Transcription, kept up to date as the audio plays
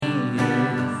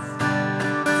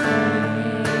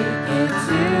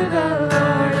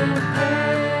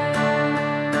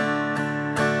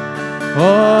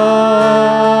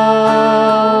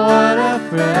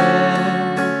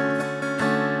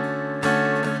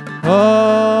what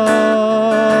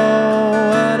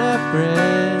a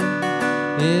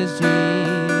friend is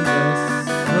Jesus.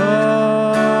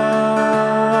 Oh,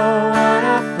 what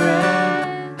a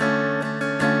friend.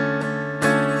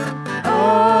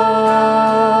 Oh,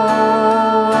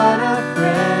 what a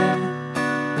friend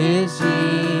is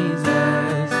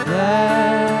Jesus.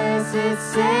 Blessed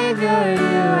Savior,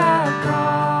 you have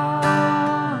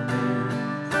promised.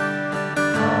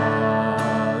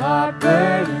 All our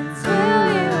burdens will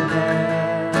you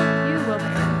bear. You will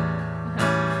bear.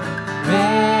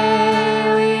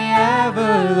 May we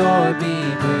ever, Lord, be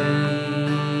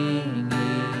bringing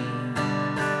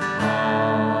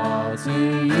all to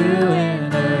you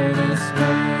in earnest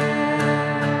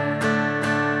prayer.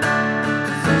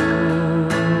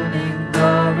 Soon in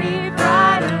glory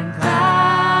bright and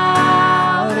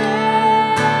clouded,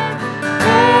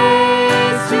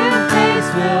 face to face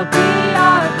will be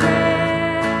our prayer.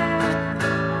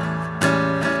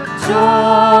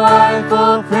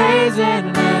 Joyful praise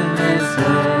and endless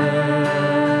worship.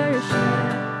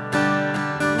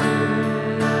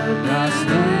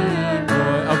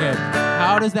 Okay,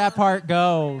 how does that part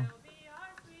go?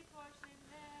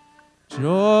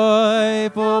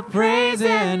 Joyful praise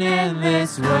and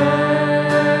endless worship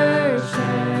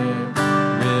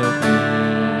will be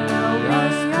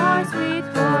our sweet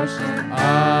portion.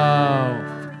 Oh,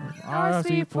 our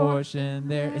sweet portion.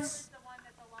 There, it's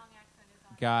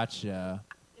gotcha.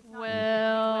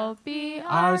 Will be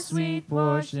Our sweet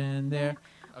portion there.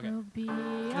 Okay. Will be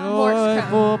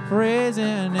Joyful praise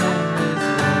and endless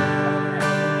worship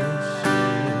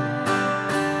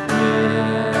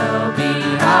will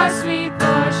be our sweet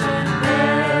portion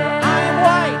there. I'm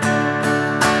white.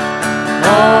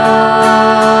 Oh,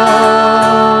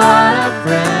 what a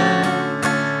friend.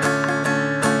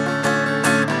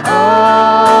 Oh,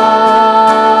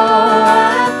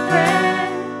 what a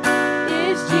friend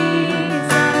is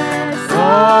Jesus. Oh,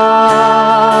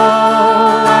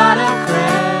 what a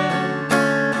friend.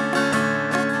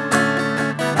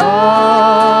 Oh,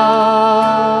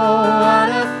 what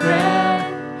a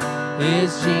friend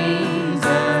is Jesus.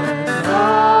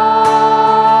 Oh,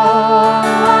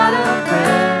 what a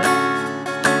friend.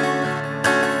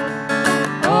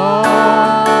 Oh,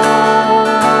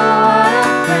 what a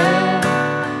friend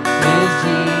is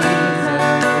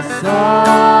Jesus. Oh,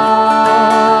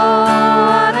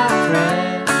 what a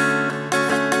friend.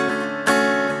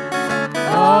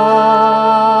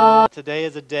 Oh. Today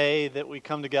is a day that we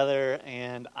come together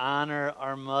and honor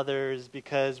our mothers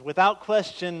because without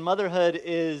question, motherhood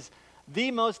is the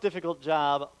most difficult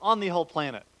job on the whole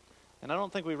planet. And I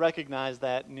don't think we recognize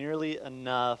that nearly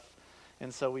enough.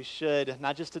 And so we should,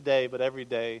 not just today, but every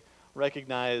day,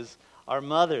 recognize our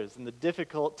mothers and the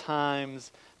difficult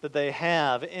times that they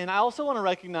have. And I also want to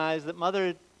recognize that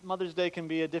Mother's Day can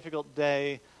be a difficult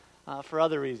day for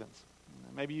other reasons.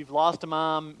 Maybe you've lost a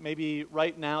mom. Maybe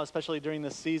right now, especially during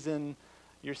this season,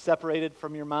 you're separated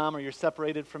from your mom or you're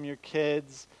separated from your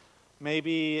kids.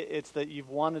 Maybe it's that you've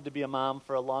wanted to be a mom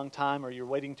for a long time or you're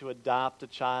waiting to adopt a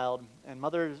child. And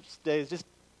Mother's Day is just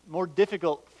more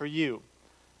difficult for you.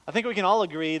 I think we can all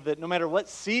agree that no matter what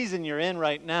season you're in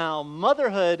right now,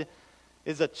 motherhood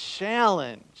is a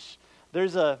challenge.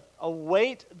 There's a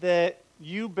weight that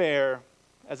you bear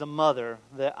as a mother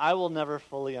that I will never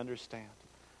fully understand.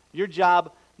 Your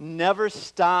job never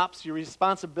stops. Your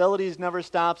responsibilities never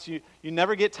stops. You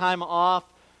never get time off.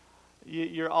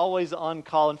 You're always on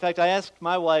call. In fact, I asked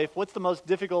my wife, what's the most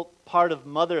difficult part of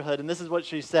motherhood? And this is what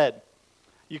she said.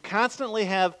 You constantly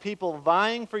have people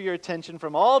vying for your attention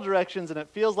from all directions, and it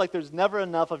feels like there's never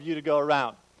enough of you to go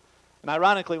around. And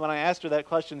ironically, when I asked her that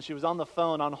question, she was on the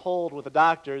phone on hold with the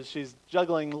doctors. She's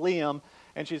juggling Liam,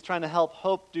 and she's trying to help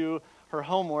Hope do her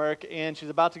homework, and she's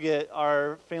about to get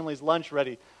our family's lunch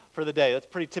ready for the day. That's a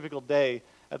pretty typical day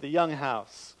at the Young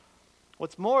house.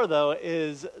 What's more, though,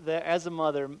 is that as a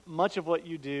mother, much of what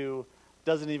you do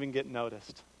doesn't even get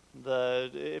noticed.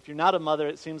 If you're not a mother,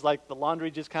 it seems like the laundry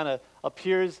just kind of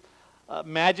appears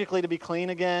magically to be clean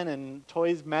again, and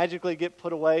toys magically get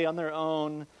put away on their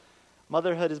own.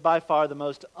 Motherhood is by far the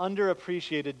most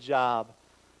underappreciated job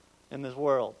in this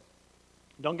world.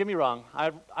 Don't get me wrong.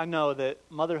 I know that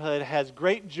motherhood has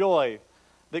great joy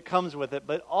that comes with it,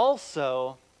 but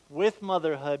also with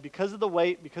motherhood, because of the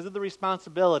weight, because of the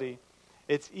responsibility,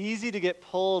 it's easy to get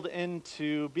pulled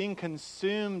into being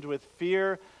consumed with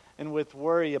fear and with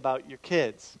worry about your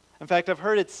kids. In fact, I've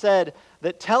heard it said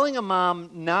that telling a mom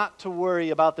not to worry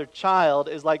about their child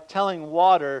is like telling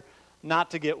water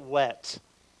not to get wet.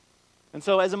 And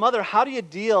so as a mother, how do you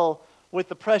deal with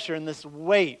the pressure and this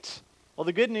weight? Well,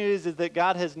 the good news is that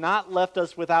God has not left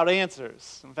us without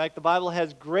answers. In fact, the Bible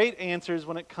has great answers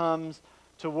when it comes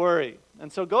to worry.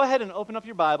 And so go ahead and open up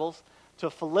your Bibles to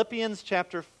Philippians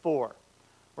chapter 4.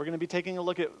 We're going to be taking a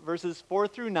look at verses 4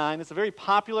 through 9. It's a very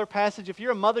popular passage. If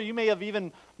you're a mother, you may have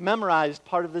even memorized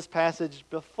part of this passage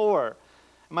before.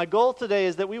 My goal today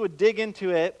is that we would dig into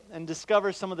it and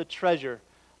discover some of the treasure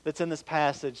that's in this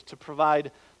passage to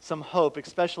provide some hope,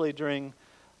 especially during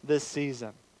this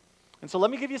season. And so let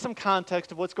me give you some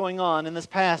context of what's going on in this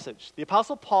passage. The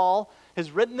Apostle Paul has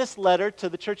written this letter to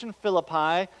the church in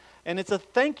Philippi, and it's a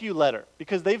thank you letter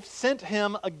because they've sent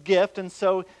him a gift, and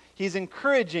so he's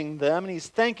encouraging them and he's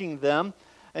thanking them,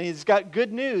 and he's got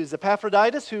good news.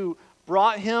 Epaphroditus, who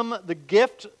brought him the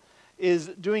gift, is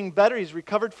doing better. He's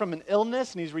recovered from an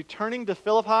illness, and he's returning to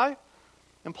Philippi.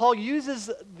 And Paul uses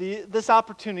this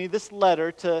opportunity, this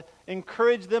letter, to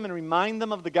encourage them and remind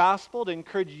them of the gospel, to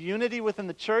encourage unity within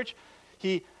the church.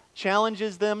 He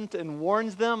challenges them and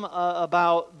warns them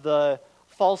about the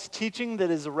false teaching that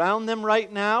is around them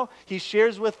right now. He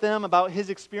shares with them about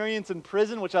his experience in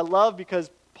prison, which I love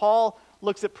because Paul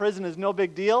looks at prison as no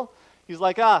big deal. He's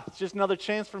like, it's just another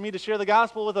chance for me to share the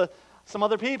gospel with some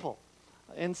other people.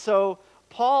 And so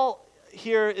Paul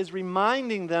here is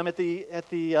reminding them at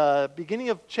the beginning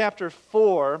of chapter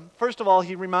 4. First of all,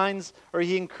 he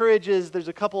encourages, there's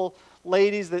a couple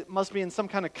ladies that must be in some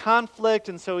kind of conflict,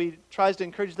 and so he tries to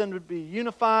encourage them to be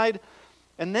unified.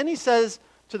 And then he says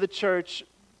to the church,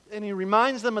 and he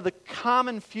reminds them of the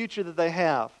common future that they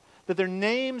have, that their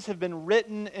names have been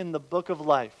written in the book of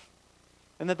life,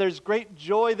 and that there's great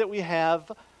joy that we have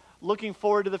looking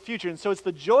forward to the future. And so it's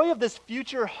the joy of this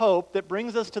future hope that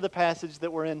brings us to the passage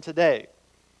that we're in today.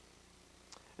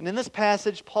 And in this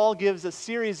passage, Paul gives a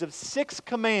series of 6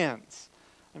 commands.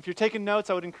 And if you're taking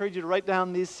notes, I would encourage you to write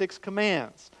down these 6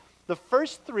 commands. The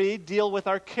first 3 deal with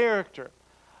our character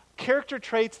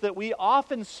traits that we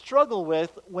often struggle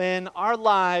with when our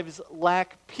lives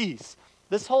lack peace.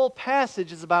 This whole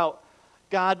passage is about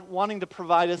God wanting to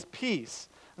provide us peace.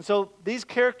 And so these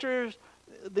character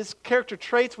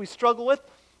traits we struggle with,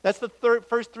 that's the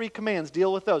first 3 commands.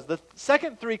 Deal with those. The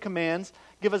second 3 commands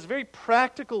give us very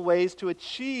practical ways to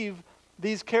achieve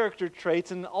these character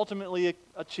traits and ultimately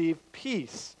achieve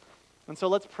peace. And so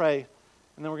let's pray,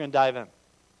 and then we're going to dive in.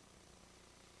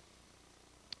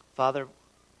 Father,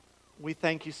 we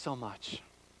thank you so much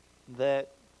that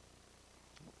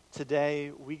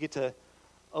today we get to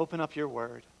open up your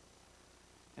word,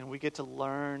 and we get to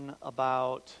learn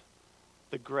about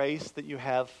the grace that you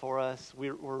have for us.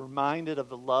 We're reminded of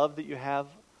the love that you have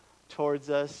towards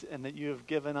us, and that you have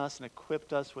given us and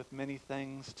equipped us with many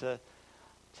things to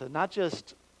not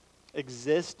just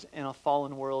exist in a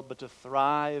fallen world, but to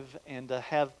thrive and to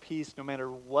have peace no matter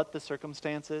what the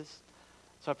circumstances.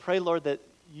 So I pray, Lord, that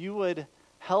you would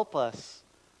help us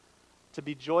to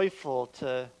be joyful,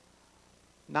 to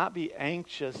not be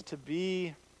anxious, to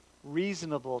be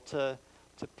reasonable, to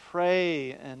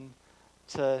pray and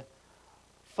to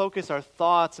focus our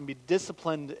thoughts and be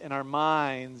disciplined in our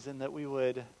minds, and that we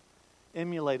would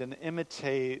emulate and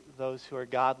imitate those who are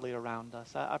godly around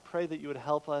us. I pray that you would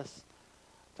help us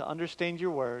to understand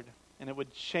your word, and it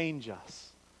would change us,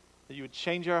 that you would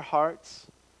change our hearts,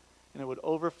 and it would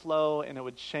overflow, and it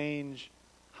would change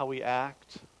how we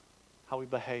act, how we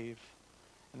behave,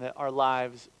 and that our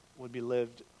lives would be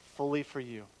lived fully for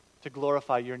you, to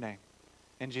glorify your name.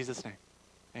 In Jesus' name,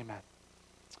 amen.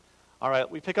 All right,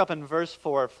 we pick up in verse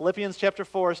 4. Philippians chapter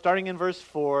 4, starting in verse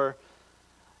 4.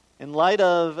 In light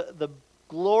of the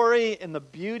glory and the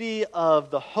beauty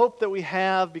of the hope that we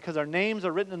have because our names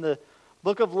are written in the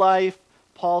book of life,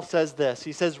 Paul says this.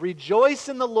 He says, "Rejoice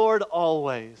in the Lord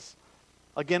always.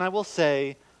 Again, I will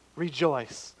say,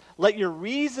 rejoice. Let your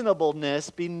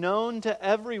reasonableness be known to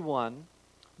everyone.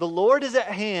 The Lord is at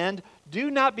hand.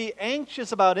 Do not be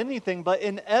anxious about anything, but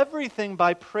in everything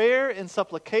by prayer and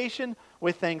supplication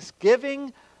with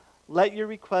thanksgiving, let your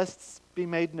requests be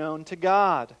made known to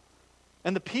God.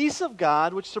 And the peace of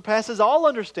God, which surpasses all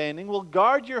understanding, will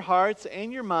guard your hearts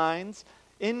and your minds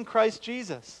in Christ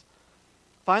Jesus.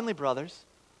 Finally, brothers,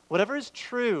 whatever is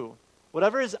true,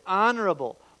 whatever is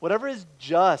honorable, whatever is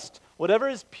just, whatever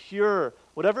is pure,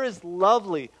 whatever is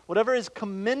lovely, whatever is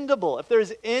commendable, if there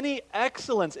is any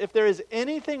excellence, if there is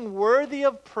anything worthy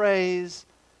of praise,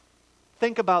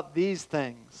 think about these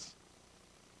things.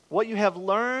 What you have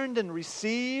learned and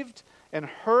received and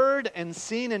heard and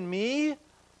seen in me,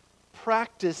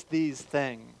 practice these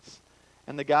things,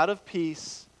 and the God of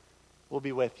peace will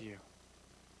be with you."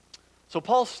 So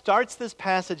Paul starts this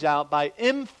passage out by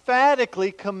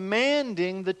emphatically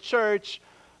commanding the church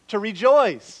to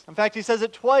rejoice. In fact, he says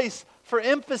it twice for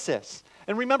emphasis.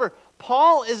 And remember,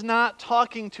 Paul is not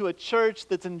talking to a church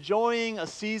that's enjoying a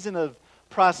season of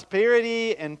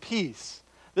prosperity and peace.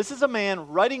 This is a man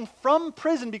writing from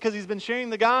prison because he's been sharing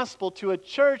the gospel to a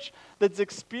church that's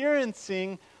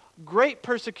experiencing great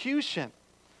persecution.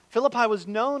 Philippi was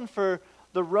known for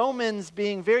the Romans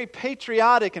being very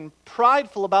patriotic and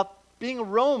prideful about being a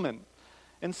Roman.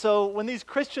 And so when these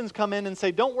Christians come in and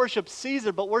say, don't worship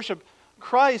Caesar, but worship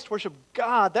Christ, worship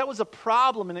God, that was a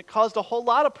problem, and it caused a whole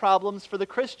lot of problems for the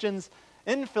Christians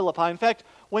in Philippi. In fact,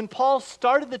 when Paul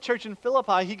started the church in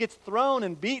Philippi, he gets thrown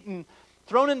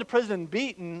into prison and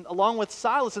beaten along with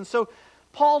Silas. And so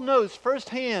Paul knows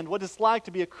firsthand what it's like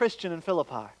to be a Christian in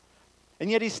Philippi. And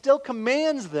yet he still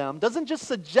commands them, doesn't just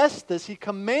suggest this, he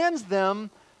commands them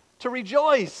to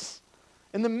rejoice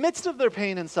in the midst of their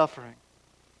pain and suffering.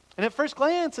 And at first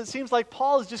glance, it seems like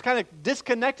Paul is just kind of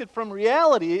disconnected from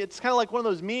reality. It's kind of like one of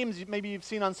those memes maybe you've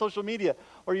seen on social media,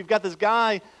 where you've got this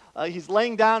guy, he's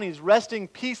laying down, he's resting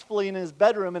peacefully in his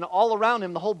bedroom, and all around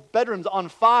him, the whole bedroom's on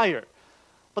fire.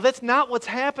 But that's not what's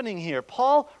happening here.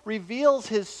 Paul reveals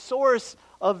his source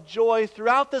of joy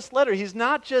throughout this letter. He's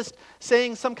not just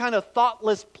saying some kind of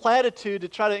thoughtless platitude to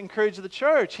try to encourage the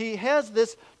church. He has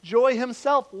this joy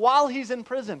himself while he's in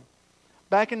prison.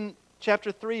 Back in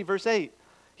chapter 3, verse 8,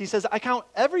 he says, I count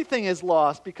everything as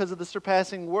lost because of the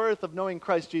surpassing worth of knowing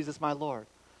Christ Jesus my Lord.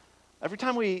 Every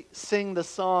time we sing the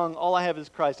song, All I Have is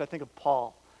Christ, I think of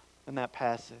Paul in that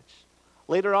passage.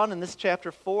 Later on in this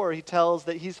chapter 4, he tells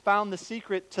that he's found the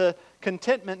secret to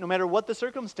contentment no matter what the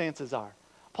circumstances are.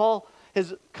 Paul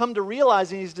has come to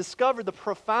realize, and he's discovered the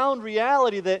profound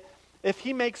reality that if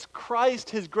he makes Christ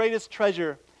his greatest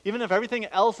treasure, even if everything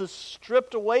else is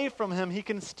stripped away from him, he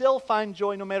can still find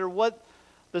joy no matter what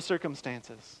the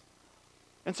circumstances.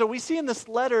 And so we see in this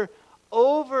letter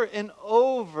over and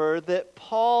over that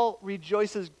Paul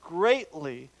rejoices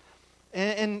greatly,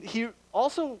 and he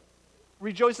also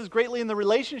rejoices greatly in the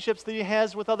relationships that he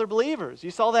has with other believers.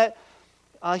 You saw that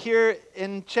here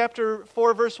in chapter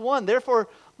 4, verse 1. Therefore,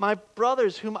 my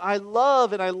brothers, whom I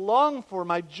love and I long for,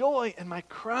 my joy and my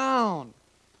crown.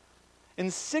 In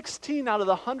 16 out of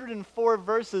the 104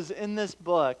 verses in this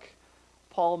book,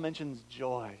 Paul mentions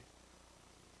joy.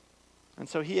 And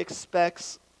so he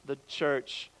expects the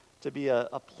church to be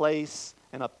a place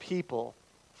and a people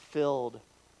filled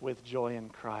with joy in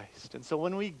Christ. And so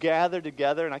when we gather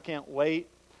together, and I can't wait,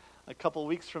 a couple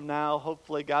weeks from now,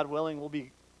 hopefully, God willing, we'll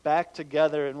be back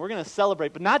together and we're going to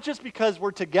celebrate, but not just because we're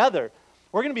together.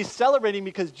 We're going to be celebrating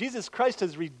because Jesus Christ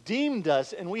has redeemed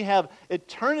us and we have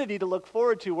eternity to look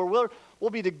forward to, where we'll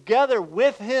be together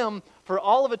with Him for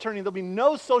all of eternity. There'll be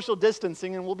no social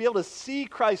distancing and we'll be able to see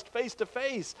Christ face to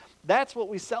face. That's what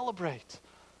we celebrate.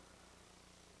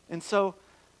 And so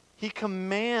He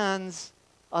commands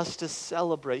us to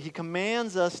celebrate. He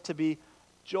commands us to be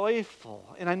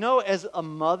joyful. And I know as a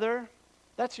mother,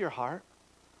 that's your heart.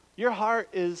 Your heart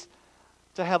is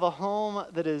to have a home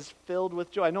that is filled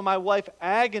with joy. I know my wife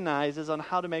agonizes on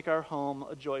how to make our home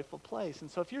a joyful place.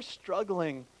 And so if you're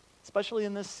struggling, especially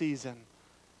in this season,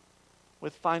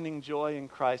 with finding joy in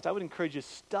Christ, I would encourage you to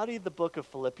study the book of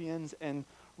Philippians and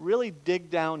really dig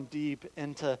down deep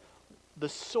into the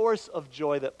source of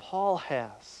joy that Paul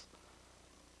has,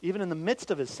 even in the midst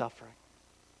of his suffering.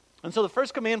 And so the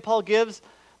first command Paul gives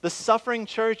the suffering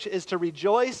church is to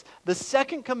rejoice. The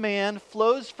second command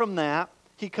flows from that.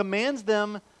 He commands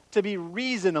them to be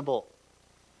reasonable.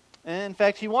 And in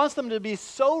fact, he wants them to be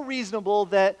so reasonable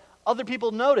that other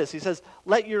people notice. He says,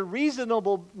 let your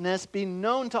reasonableness be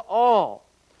known to all.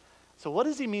 So what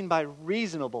does he mean by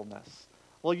reasonableness?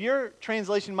 Well, your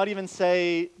translation might even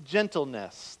say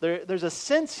gentleness. There's a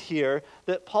sense here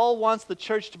that Paul wants the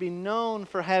church to be known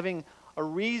for having a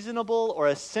reasonable or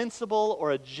a sensible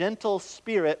or a gentle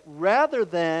spirit rather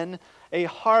than a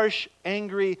harsh,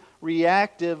 angry,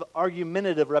 reactive,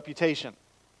 argumentative reputation.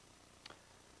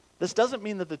 This doesn't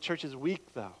mean that the church is weak,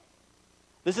 though.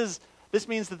 This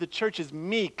means that the church is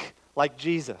meek like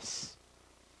Jesus.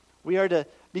 We are to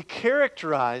be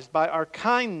characterized by our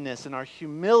kindness and our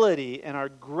humility and our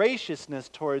graciousness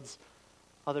towards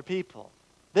other people.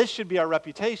 This should be our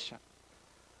reputation.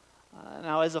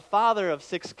 Now, as a father of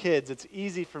 6 kids, it's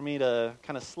easy for me to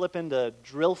kind of slip into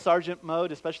drill sergeant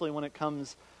mode, especially when it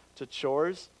comes to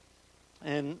chores.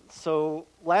 And so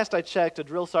last I checked, a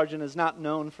drill sergeant is not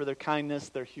known for their kindness,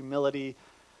 their humility,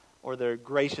 or their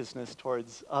graciousness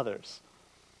towards others.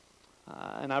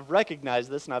 And I've recognized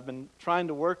this, and I've been trying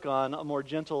to work on a more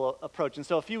gentle approach. And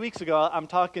so a few weeks ago, I'm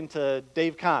talking to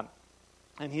Dave Kahn,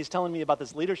 and he's telling me about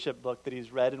this leadership book that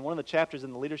he's read. And one of the chapters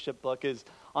in the leadership book is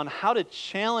on how to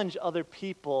challenge other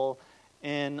people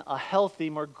in a healthy,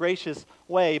 more gracious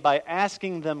way by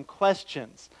asking them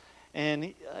questions.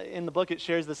 And in the book, it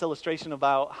shares this illustration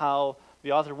about how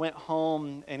the author went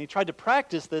home and he tried to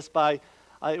practice this by,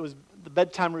 it was the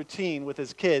bedtime routine with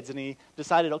his kids, and he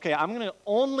decided, okay, I'm going to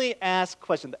only ask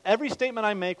questions. Every statement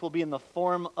I make will be in the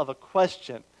form of a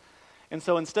question. And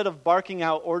so instead of barking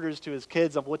out orders to his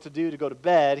kids of what to do to go to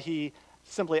bed, he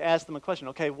simply asked them a question.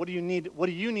 Okay, what do you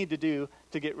need to do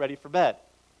to get ready for bed?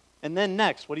 And then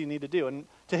next, what do you need to do? And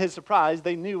to his surprise,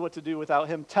 they knew what to do without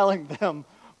him telling them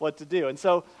what to do. And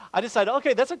so I decided,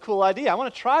 okay, that's a cool idea. I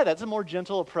want to try that. It's a more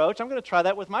gentle approach. I'm going to try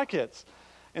that with my kids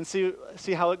and see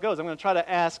how it goes. I'm going to try to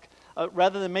ask,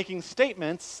 rather than making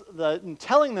statements and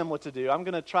telling them what to do, I'm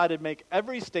going to try to make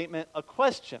every statement a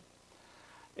question.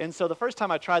 And so the first time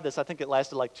I tried this, I think it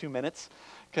lasted like 2 minutes.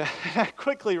 I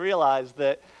quickly realized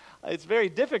that it's very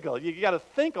difficult. You got to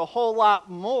think a whole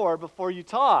lot more before you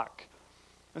talk.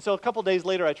 And so a couple days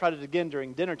later, I tried it again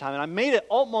during dinner time, and I made it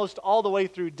almost all the way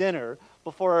through dinner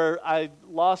before I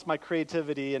lost my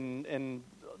creativity, and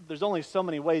there's only so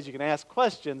many ways you can ask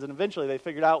questions, and eventually they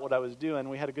figured out what I was doing.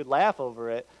 We had a good laugh over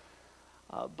it.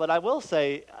 But I will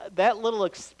say, that little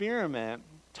experiment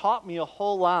taught me a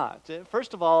whole lot.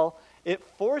 First of all, it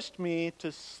forced me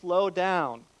to slow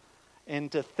down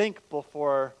and to think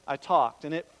before I talked.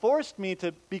 And it forced me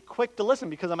to be quick to listen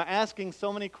because I'm asking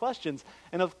so many questions.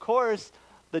 And of course,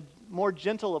 the more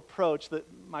gentle approach, that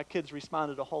my kids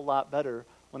responded a whole lot better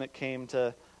when it came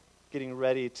to getting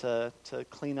ready to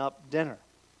clean up dinner.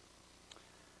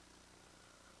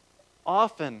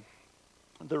 Often,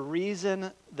 the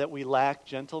reason that we lack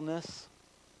gentleness,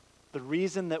 the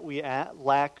reason that we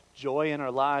lack joy in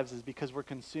our lives is because we're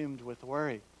consumed with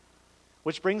worry.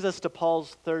 Which brings us to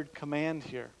Paul's third command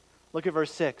here. Look at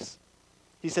verse 6.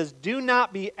 He says, do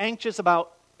not be anxious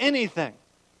about anything.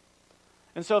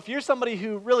 And so if you're somebody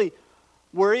who really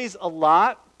worries a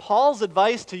lot, Paul's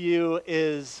advice to you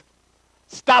is,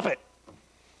 stop it.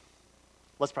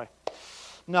 Let's pray.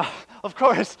 No, of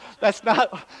course, that's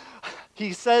not...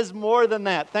 He says more than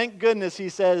that. Thank goodness he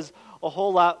says a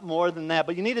whole lot more than that.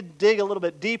 But you need to dig a little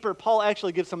bit deeper. Paul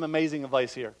actually gives some amazing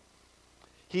advice here.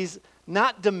 He's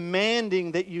not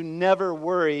demanding that you never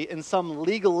worry in some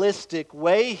legalistic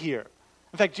way here.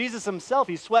 In fact, Jesus himself,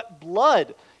 he sweat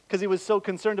blood because he was so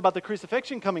concerned about the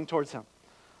crucifixion coming towards him.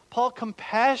 Paul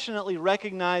compassionately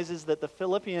recognizes that the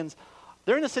Philippians,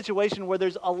 they're in a situation where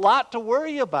there's a lot to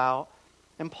worry about.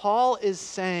 And Paul is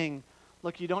saying,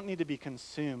 look, you don't need to be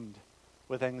consumed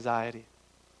with anxiety.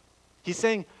 He's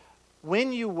saying,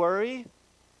 when you worry,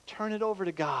 turn it over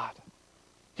to God.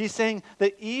 He's saying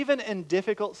that even in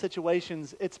difficult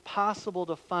situations, it's possible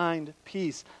to find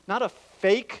peace. Not a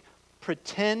fake,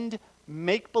 pretend,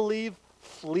 make-believe,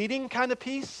 fleeting kind of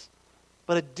peace,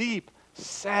 but a deep,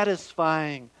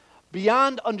 satisfying,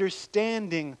 beyond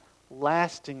understanding,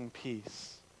 lasting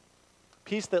peace.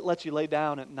 Peace that lets you lay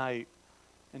down at night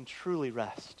and truly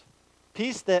rest.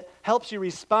 Peace that helps you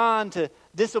respond to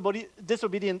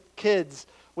disobedient kids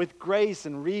with grace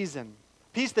and reason.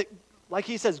 Peace that, like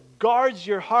he says, guards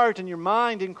your heart and your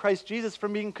mind in Christ Jesus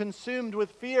from being consumed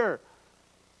with fear.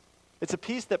 It's a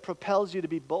peace that propels you to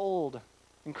be bold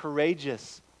and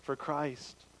courageous for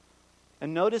Christ.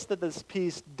 And notice that this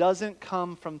peace doesn't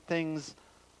come from things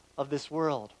of this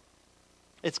world.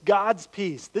 It's God's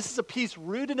peace. This is a peace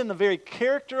rooted in the very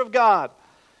character of God.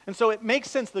 And so it makes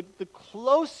sense. The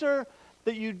closer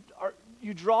that you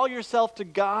draw yourself to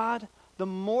God, the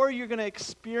more you're going to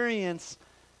experience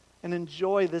and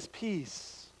enjoy this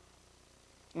peace.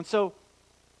 And so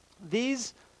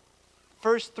these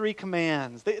first three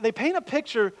commands, they paint a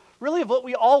picture really of what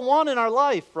we all want in our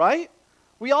life, right?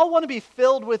 We all want to be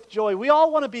filled with joy. We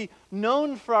all want to be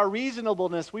known for our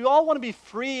reasonableness. We all want to be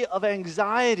free of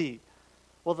anxiety.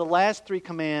 Well, the last three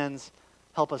commands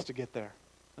help us to get there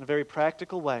in a very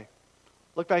practical way.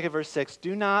 Look back at verse 6.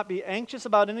 Do not be anxious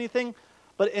about anything,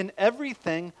 but in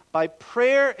everything, by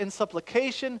prayer and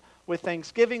supplication, with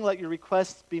thanksgiving, let your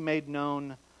requests be made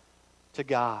known to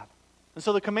God. And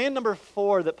so the command number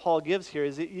 4 that Paul gives here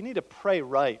is that you need to pray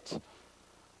right.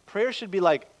 Prayer should be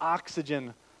like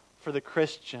oxygen for the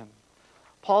Christian.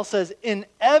 Paul says, in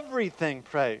everything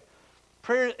pray.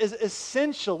 Prayer is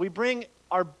essential. We bring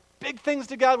our big things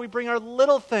to God. We bring our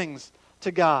little things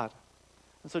to God.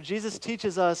 And so Jesus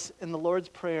teaches us in the Lord's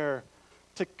Prayer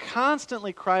to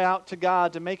constantly cry out to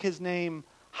God to make his name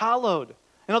hallowed.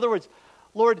 In other words,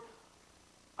 Lord,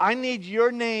 I need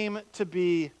your name to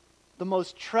be the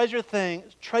most treasured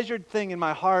thing in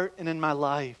my heart and in my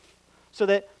life. So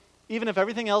that even if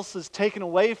everything else is taken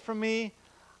away from me,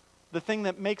 the thing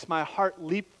that makes my heart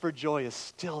leap for joy is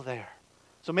still there.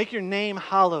 So make your name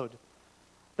hallowed.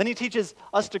 Then he teaches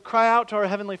us to cry out to our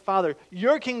Heavenly Father,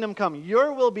 your kingdom come,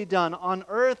 your will be done on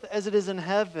earth as it is in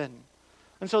heaven.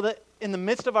 And so that in the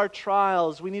midst of our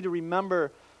trials, we need to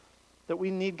remember that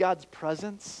we need God's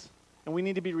presence and And we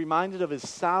need to be reminded of his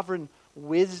sovereign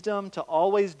wisdom to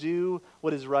always do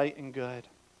what is right and good.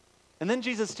 And then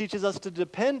Jesus teaches us to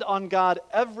depend on God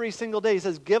every single day. He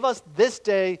says, give us this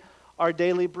day our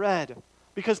daily bread.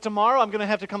 Because tomorrow I'm going to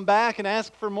have to come back and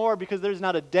ask for more, because there's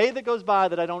not a day that goes by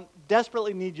that I don't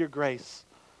desperately need your grace.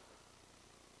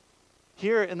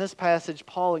 Here in this passage,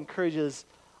 Paul encourages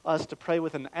us to pray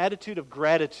with an attitude of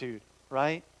gratitude,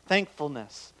 right?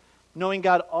 Thankfulness, knowing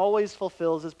God always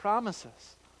fulfills his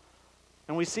promises.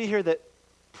 And we see here that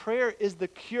prayer is the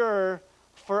cure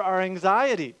for our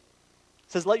anxiety. It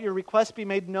says, let your requests be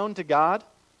made known to God,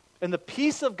 and the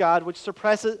peace of God, which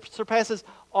surpasses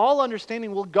all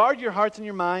understanding, will guard your hearts and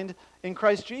your mind in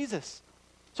Christ Jesus.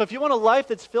 So if you want a life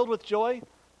that's filled with joy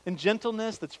and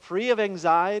gentleness, that's free of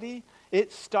anxiety,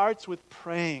 it starts with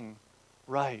praying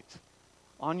right,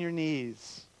 on your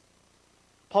knees.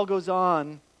 Paul goes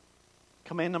on,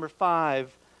 command number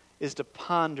 5 is to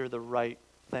ponder the right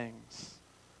things.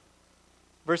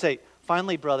 Verse 8,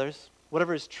 finally, brothers,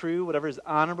 whatever is true, whatever is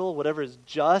honorable, whatever is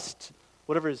just,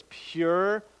 whatever is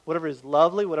pure, whatever is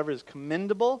lovely, whatever is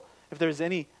commendable, if there is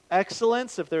any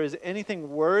excellence, if there is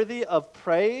anything worthy of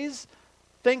praise,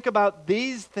 think about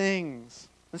these things.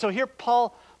 And so here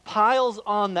Paul piles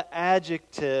on the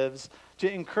adjectives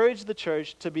to encourage the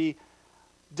church to be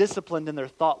disciplined in their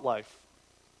thought life.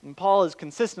 And Paul is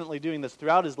consistently doing this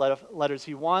throughout his letters.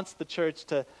 He wants the church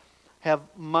to have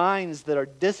minds that are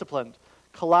disciplined.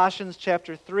 Colossians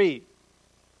chapter 3,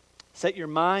 set your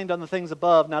mind on the things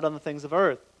above, not on the things of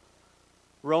earth.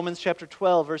 Romans chapter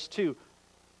 12, verse 2,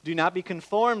 do not be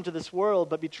conformed to this world,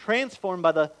 but be transformed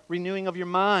by the renewing of your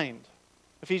mind.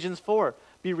 Ephesians 4,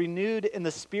 be renewed in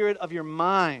the spirit of your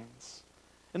minds.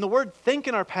 And the word think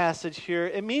in our passage here,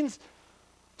 it means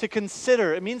to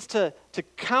consider. It means to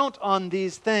count on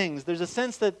these things. There's a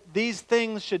sense that these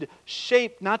things should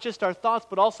shape not just our thoughts,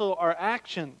 but also our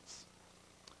actions.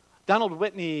 Donald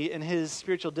Whitney, in his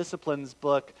Spiritual Disciplines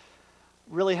book,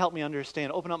 really helped me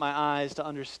understand, open up my eyes to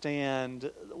understand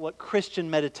what Christian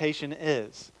meditation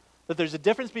is. That there's a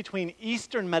difference between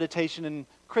Eastern meditation and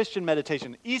Christian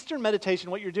meditation. Eastern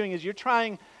meditation, what you're doing is you're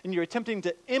trying and you're attempting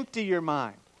to empty your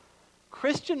mind.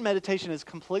 Christian meditation is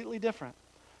completely different.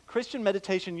 Christian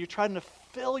meditation, you're trying to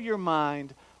fill your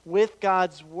mind with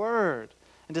God's Word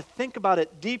and to think about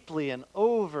it deeply and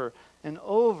over and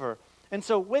over. And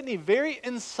so Whitney very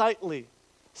insightfully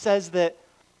says that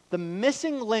the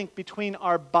missing link between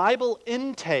our Bible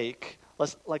intake,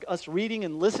 like us reading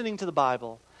and listening to the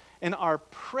Bible, and our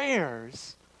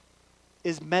prayers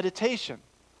is meditation.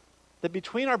 That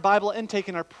between our Bible intake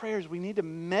and our prayers, we need to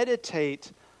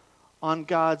meditate on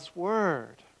God's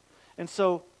Word. And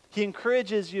so he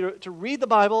encourages you to read the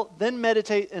Bible, then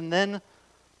meditate, and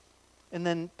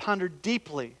then ponder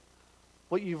deeply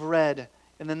what you've read,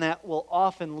 and then that will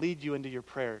often lead you into your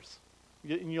prayers.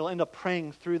 And you'll end up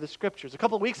praying through the Scriptures. A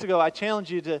couple of weeks ago, I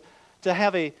challenged you to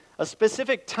have a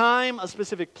specific time, a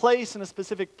specific place, and a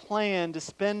specific plan to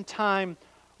spend time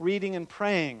reading and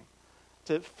praying,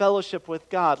 to fellowship with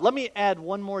God. Let me add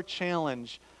one more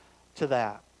challenge to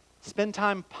that. Spend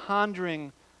time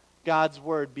pondering God's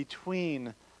Word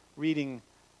between reading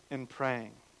and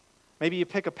praying. Maybe you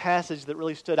pick a passage that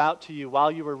really stood out to you while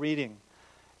you were reading,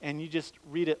 and you just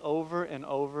read it over and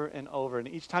over and over. And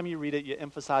each time you read it, you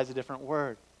emphasize a different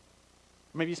word.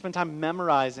 Or maybe you spend time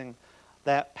memorizing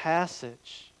that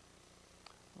passage.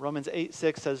 Romans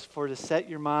 8:6 says, for to set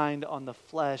your mind on the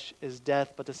flesh is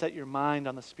death, but to set your mind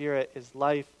on the Spirit is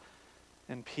life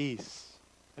and peace.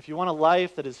 If you want a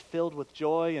life that is filled with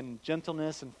joy and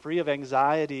gentleness and free of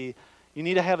anxiety, you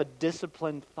need to have a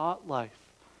disciplined thought life.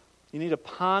 You need to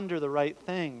ponder the right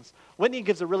things. Whitney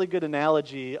gives a really good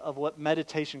analogy of what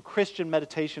meditation, Christian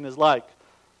meditation, is like.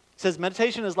 He says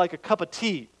meditation is like a cup of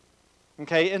tea.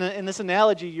 Okay, in this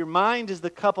analogy, your mind is the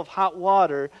cup of hot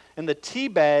water, and the tea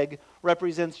bag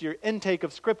represents your intake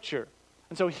of Scripture.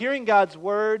 And so hearing God's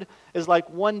Word is like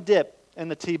one dip in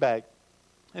the tea bag,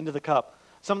 into the cup.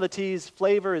 Some of the tea's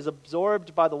flavor is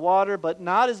absorbed by the water, but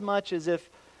not as much as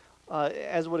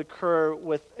would occur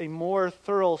with a more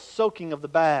thorough soaking of the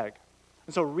bag.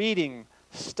 And so reading,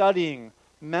 studying,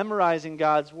 memorizing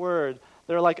God's Word,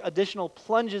 they're like additional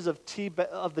plunges of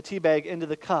the tea bag into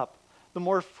the cup. The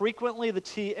more frequently the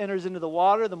tea enters into the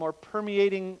water, the more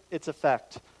permeating its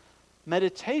effect.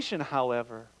 Meditation,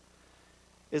 however,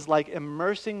 is like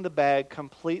immersing the bag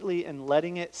completely and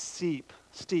letting it steep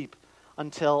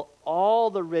until all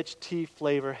the rich tea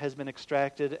flavor has been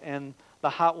extracted and the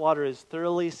hot water is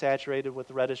thoroughly saturated with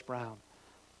reddish brown.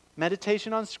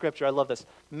 Meditation on Scripture, I love this.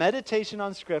 Meditation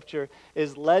on Scripture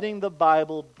is letting the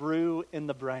Bible brew in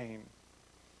the brain.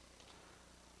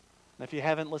 And if you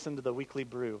haven't listened to the weekly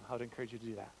brew, I would encourage you to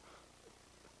do that.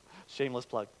 Shameless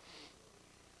plug.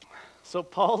 So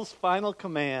Paul's final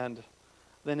command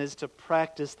then is to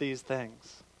practice these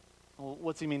things. Well,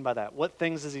 what's he mean by that? What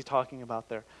things is he talking about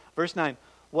there? Verse 9,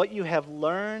 what you have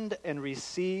learned and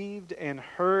received and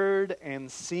heard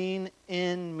and seen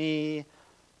in me,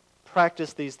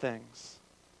 practice these things.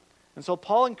 And so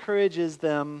Paul encourages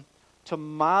them to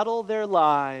model their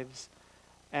lives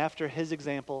after his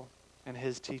example and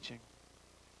his teaching.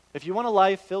 If you want a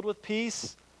life filled with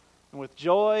peace and with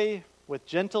joy, with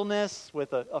gentleness,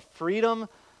 with a freedom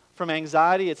from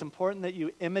anxiety, it's important that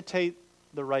you imitate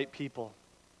the right people.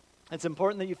 It's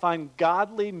important that you find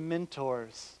godly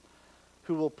mentors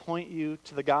who will point you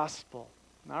to the gospel.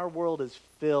 And our world is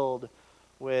filled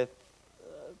with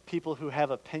people who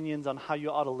have opinions on how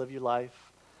you ought to live your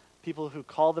life, people who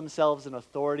call themselves an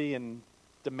authority and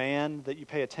demand that you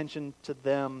pay attention to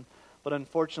them, but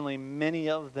unfortunately many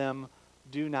of them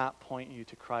do not point you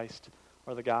to Christ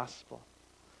or the gospel.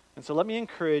 And so let me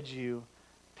encourage you,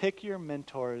 pick your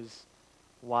mentors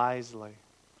wisely.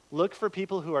 Look for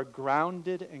people who are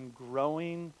grounded and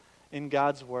growing in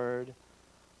God's word,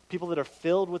 people that are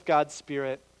filled with God's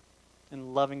Spirit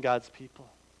and loving God's people.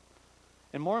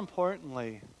 And more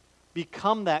importantly,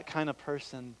 become that kind of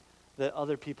person that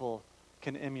other people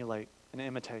can emulate and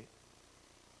imitate.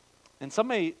 And some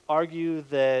may argue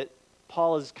that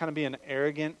Paul is kind of being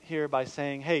arrogant here by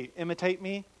saying, hey, imitate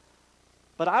me.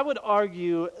 But I would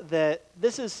argue that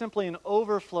this is simply an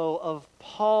overflow of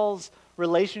Paul's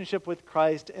relationship with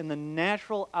Christ and the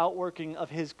natural outworking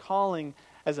of his calling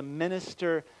as a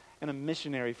minister and a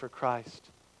missionary for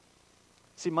Christ.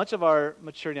 See, much of our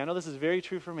maturity, I know this is very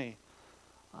true for me,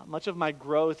 much of my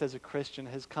growth as a Christian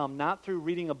has come not through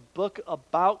reading a book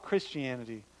about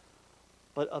Christianity,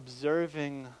 but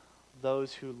observing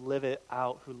those who live it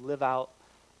out, who live out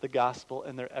the gospel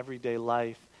in their everyday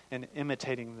life and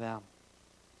imitating them.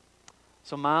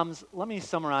 So moms, let me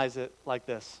summarize it like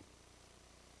this.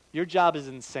 Your job is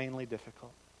insanely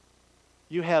difficult.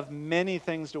 You have many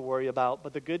things to worry about,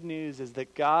 but the good news is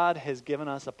that God has given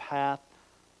us a path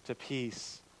to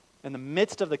peace in the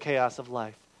midst of the chaos of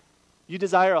life. You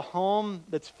desire a home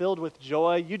that's filled with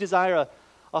joy. You desire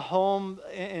a home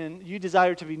and you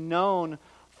desire to be known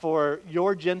for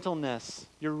your gentleness,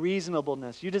 your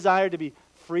reasonableness. You desire to be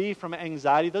free from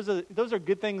anxiety. Those are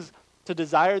good things to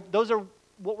desire. Those are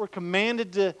what we're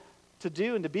commanded to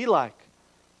do and to be like.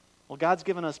 Well, God's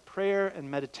given us prayer and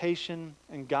meditation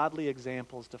and godly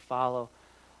examples to follow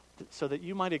so that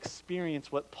you might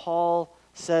experience what Paul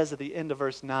says at the end of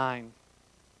verse 9.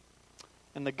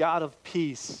 And the God of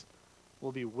peace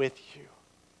will be with you.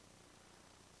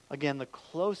 Again, the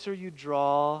closer you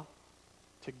draw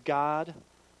to God,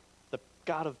 the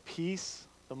God of peace,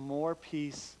 the more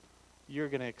peace you're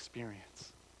going to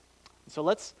experience. So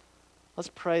let's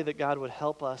pray that God would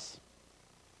help us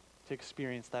to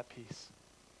experience that peace.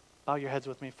 Bow your heads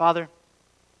with me. Father,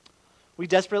 we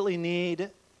desperately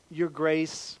need your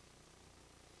grace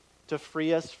to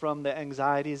free us from the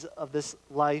anxieties of this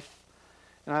life.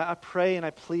 And I pray and I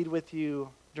plead with you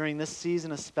during this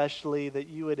season especially that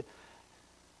you would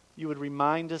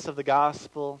remind us of the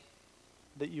gospel,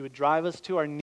 that you would drive us to our